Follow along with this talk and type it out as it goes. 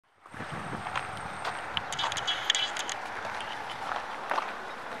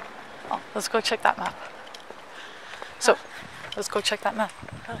Let's go check that map. So, let's go check that map.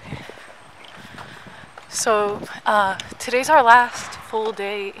 Okay. So, today's our last full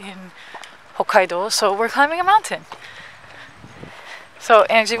day in Hokkaido, so we're climbing a mountain. So,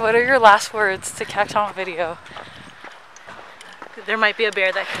 Angie, what are your last words to catch on video? There might be a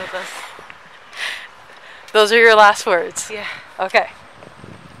bear that kills us. Those are your last words? Yeah. Okay.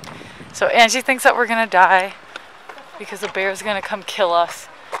 So, Angie thinks that we're gonna die because the bear's gonna come kill us.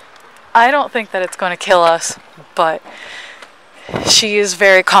 I don't think that it's gonna kill us, but she is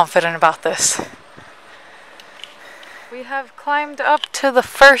very confident about this. We have climbed up to the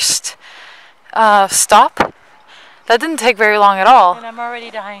first stop. That didn't take very long at all. And I'm already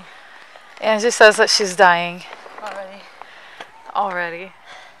dying. Angie says that she's dying Already.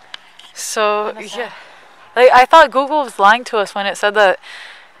 So, yeah. Like, I thought Google was lying to us when it said that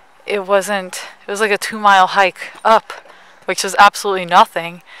it was like a 2-mile hike up, which is absolutely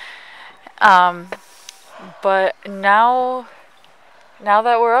nothing. But now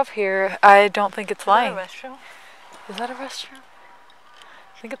that we're up here, I don't think it's lying. Is that a restroom? Is that a restroom?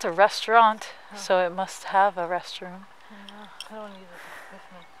 I think it's a restaurant, so it must have a restroom. No, I don't want to use it with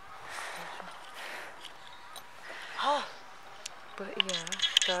me. But yeah,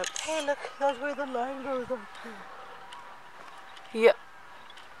 that's... Hey, look, that's where the line goes up to. Yep,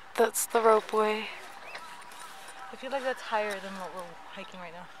 that's the ropeway. I feel like that's higher than what we're hiking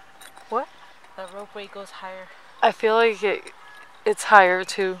right now. What? That ropeway goes higher. I feel like it's higher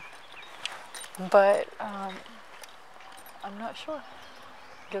too, but I'm not sure.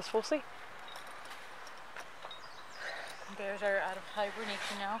 Guess we'll see. Bears are out of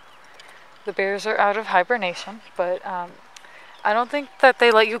hibernation now. The bears are out of hibernation, but I don't think that they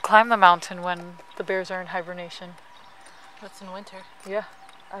let you climb the mountain when the bears are in hibernation. That's in winter. Yeah,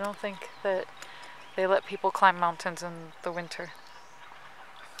 I don't think that they let people climb mountains in the winter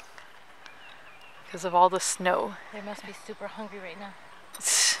because of all the snow. They must be super hungry right now.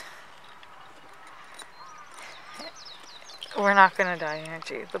 We're not gonna die,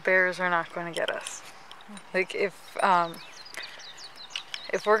 Angie. The bears are not gonna get us. Like, if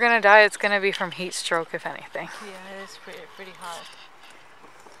we're gonna die, it's gonna be from heat stroke, if anything. Yeah, it is pretty hot.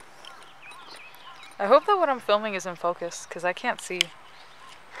 I hope that what I'm filming is in focus, because I can't see.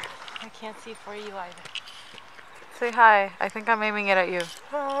 I can't see for you either. Say hi. I think I'm aiming it at you.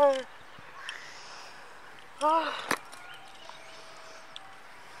 Hi. Oh.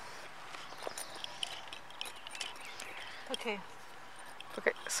 Okay.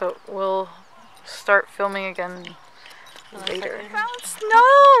 Okay, so we'll start filming again later. We found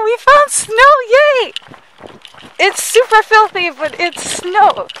snow! We found snow! Yay! It's super filthy, but it's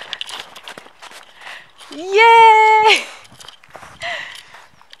snow! Yay!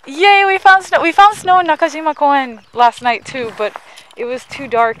 Yay, we found snow! We found snow in Nakajima Koen last night too, but it was too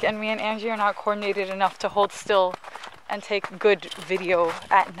dark and me and Angie are not coordinated enough to hold still and take good video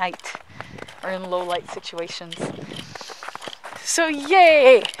at night or in low light situations. So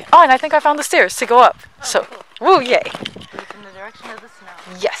yay! Oh, and I think I found the stairs to go up. Oh, so, cool. woo, yay! It's in the direction of the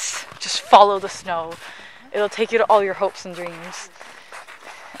snow. Yes, just follow the snow. It'll take you to all your hopes and dreams.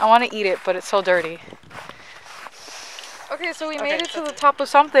 I want to eat it, but it's so dirty. Okay, so we made it to the top of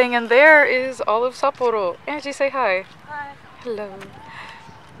something, and there is Olive Sapporo. Angie, say hi. Hi. Hello.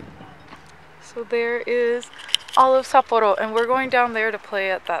 So there is Olive Sapporo, and we're going down there to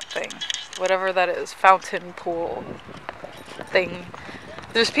play at that thing. Whatever that is, fountain pool thing.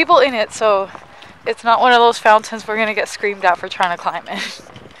 There's people in it, so it's not one of those fountains we're gonna get screamed at for trying to climb it.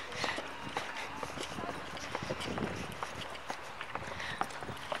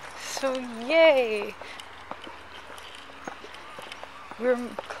 So yay! We're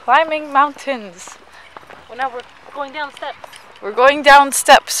climbing mountains. Well, now we're going down steps. We're going down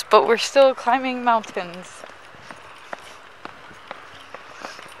steps, but we're still climbing mountains.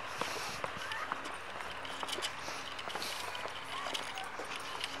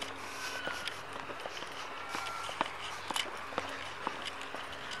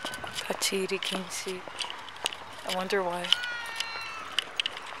 Kachiri kinshi. I wonder why.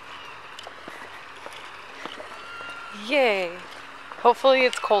 Yay! Hopefully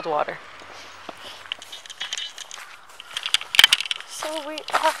it's cold water. So we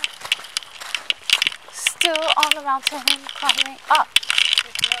are still on the mountain climbing up.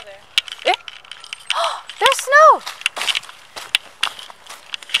 There's snow there. Eh? Oh, there's snow!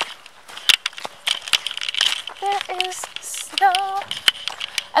 There is snow.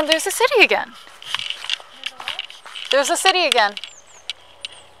 And there's a city again. There's a what? There's a city again. I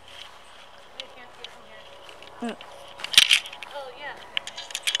can't see it from here. Oh, yeah.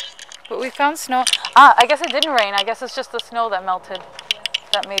 But we found snow. Ah, I guess it didn't rain. I guess it's just the snow that melted.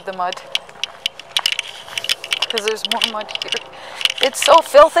 That made the mud. because there's more mud here. It's so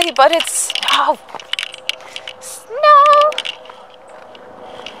filthy, but it's snow. Snow!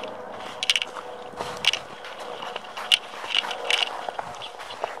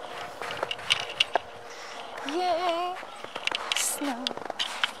 Yay! Snow.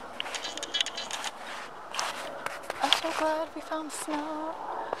 I'm so glad we found snow.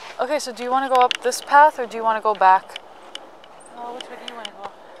 Okay, so do you want to go up this path or do you want to go back? Oh, which way do you want to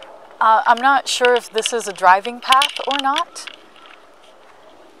go? I'm not sure if this is a driving path or not.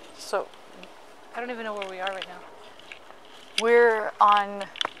 So I don't even know where we are right now. we're on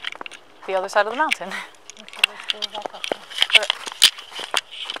the other side of the mountain. Okay, let's go back up. Alright.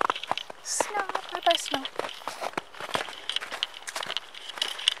 Snow, bye-bye snow.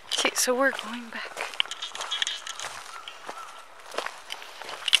 Okay, so we're going back.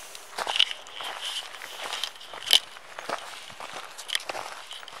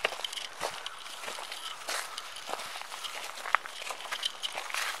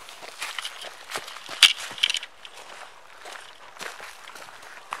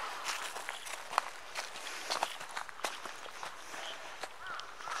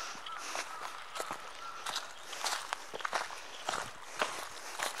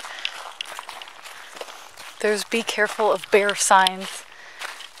 There's be careful of bear signs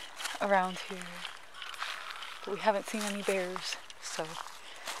around here. But we haven't seen any bears, so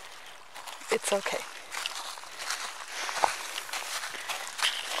it's okay.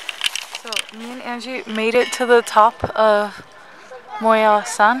 So me and Angie made it to the top of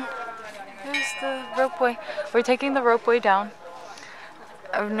Moiwa-san. There's the ropeway. We're taking the ropeway down.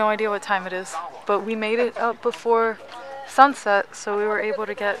 I have no idea what time it is, but we made it up before sunset, so we were able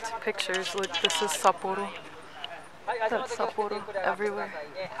to get pictures. Look, this is Sapporo. That's Sapporo everywhere,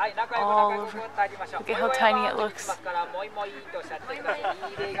 all over. Look at how tiny it looks.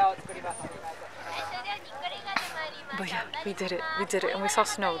 But yeah, we did it, and we saw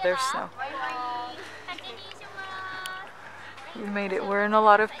snow. There's snow. We made it. We're in a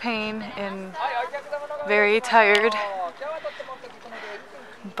lot of pain and very tired,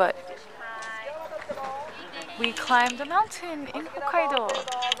 but we climbed a mountain in Hokkaido.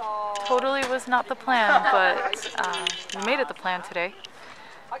 Totally was not the plan, but we made it the plan today.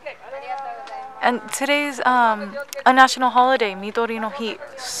 And today's a national holiday, Midori no Hi,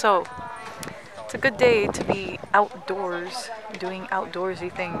 so it's a good day to be outdoors, doing outdoorsy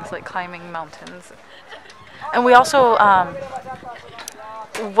things like climbing mountains. And we also,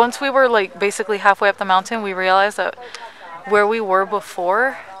 once we were like basically halfway up the mountain, we realized that where we were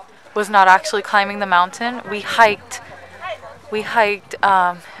before was not actually climbing the mountain. We hiked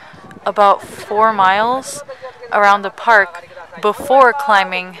about 4 miles around the park before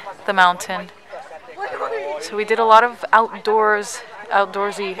climbing the mountain. So we did a lot of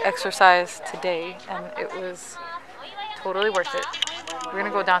outdoorsy exercise today, and it was totally worth it. We're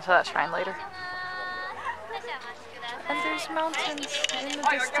gonna go down to that shrine later. And there's mountains in the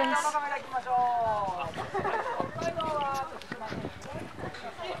distance.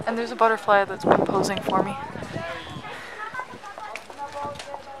 And there's a butterfly that's been posing for me.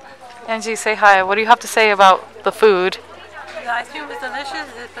 Angie, say hi. What do you have to say about the food? The ice cream was delicious.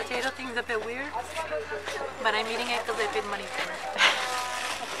 The potato thing's a bit weird, but I'm eating it because I paid money for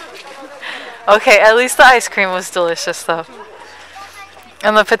it. Okay, at least the ice cream was delicious though.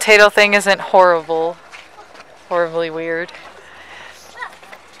 And the potato thing isn't horribly weird.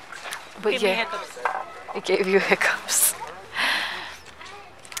 But yeah, it gave you hiccups.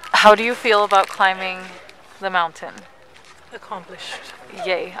 How do you feel about climbing the mountain? Accomplished.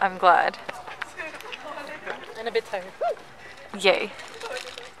 Yay, I'm glad. And a bit tired. Yay,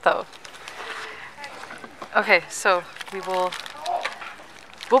 though. Okay, so we'll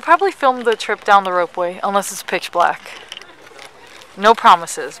probably film the trip down the ropeway unless it's pitch black. No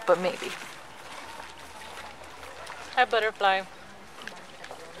promises, but maybe. Hi, butterfly.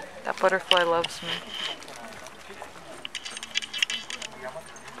 That butterfly loves me.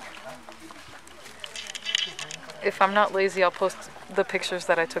 If I'm not lazy, I'll post the pictures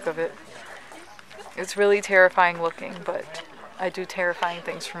that I took of it. It's really terrifying looking, but I do terrifying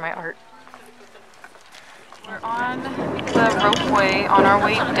things for my art. We're on the ropeway on our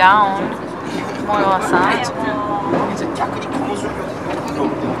way down Moiwa-san.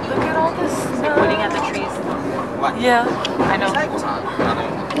 Look at all this snow. Pointing at the trees. Yeah, I know.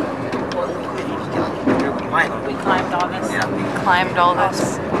 We climbed all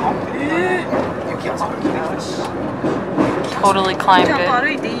this. Totally climbed it.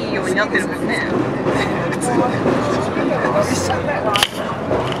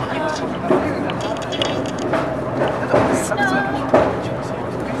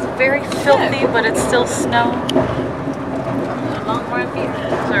 Very filthy. empty, but it's still snow. A lot more tickets.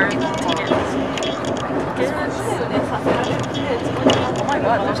 Oh my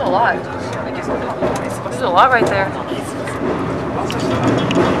god, there's a lot. There's a lot right there.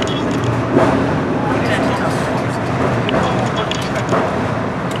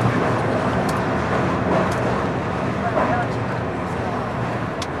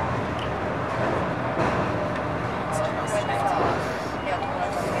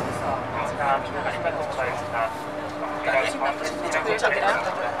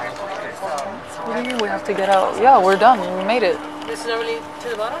 What do you mean we have to get out? Yeah, we're done. We made it. This is already to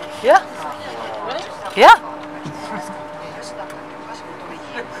the bottom? Yeah. Really? Yeah.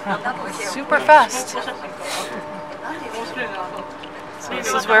 Super fast. So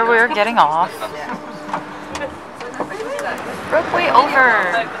this is where we're getting off. Ropeway over.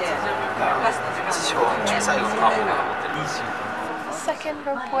 Second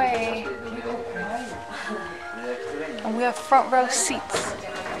ropeway. And we have front row seats.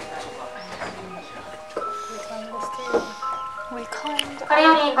 We climbed. これ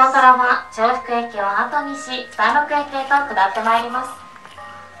よりゴンドラは重複駅を後にし、第6駅へと下ってまいります。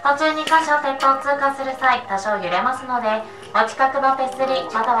途中2カ所鉄塔を通過する際、多少揺れますので、お近くの手すり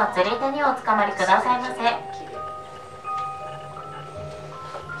または釣り手におつかまりくださいませ。